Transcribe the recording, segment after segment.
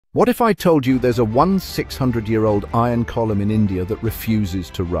What if I told you there's a 600-year-old iron column in India that refuses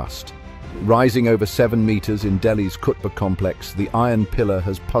to rust? Rising over 7 meters in Delhi's Qutb complex, the iron pillar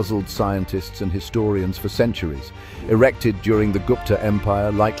has puzzled scientists and historians for centuries. Erected during the Gupta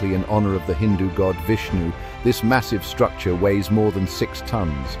Empire, likely in honor of the Hindu god Vishnu, this massive structure weighs more than 6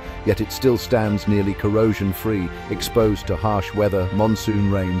 tons, yet it still stands nearly corrosion-free, exposed to harsh weather,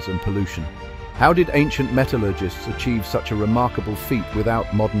 monsoon rains and pollution. How did ancient metallurgists achieve such a remarkable feat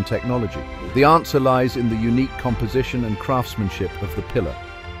without modern technology? The answer lies in the unique composition and craftsmanship of the pillar.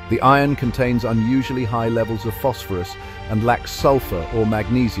 The iron contains unusually high levels of phosphorus and lacks sulfur or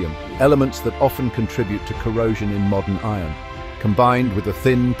magnesium, elements that often contribute to corrosion in modern iron. Combined with a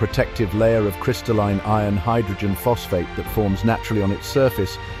thin, protective layer of crystalline iron hydrogen phosphate that forms naturally on its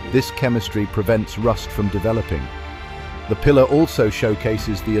surface, this chemistry prevents rust from developing. The pillar also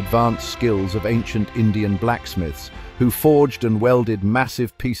showcases the advanced skills of ancient Indian blacksmiths, who forged and welded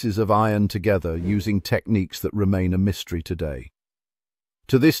massive pieces of iron together using techniques that remain a mystery today.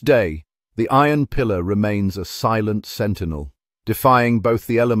 To this day, the iron pillar remains a silent sentinel, defying both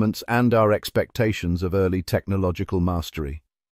the elements and our expectations of early technological mastery.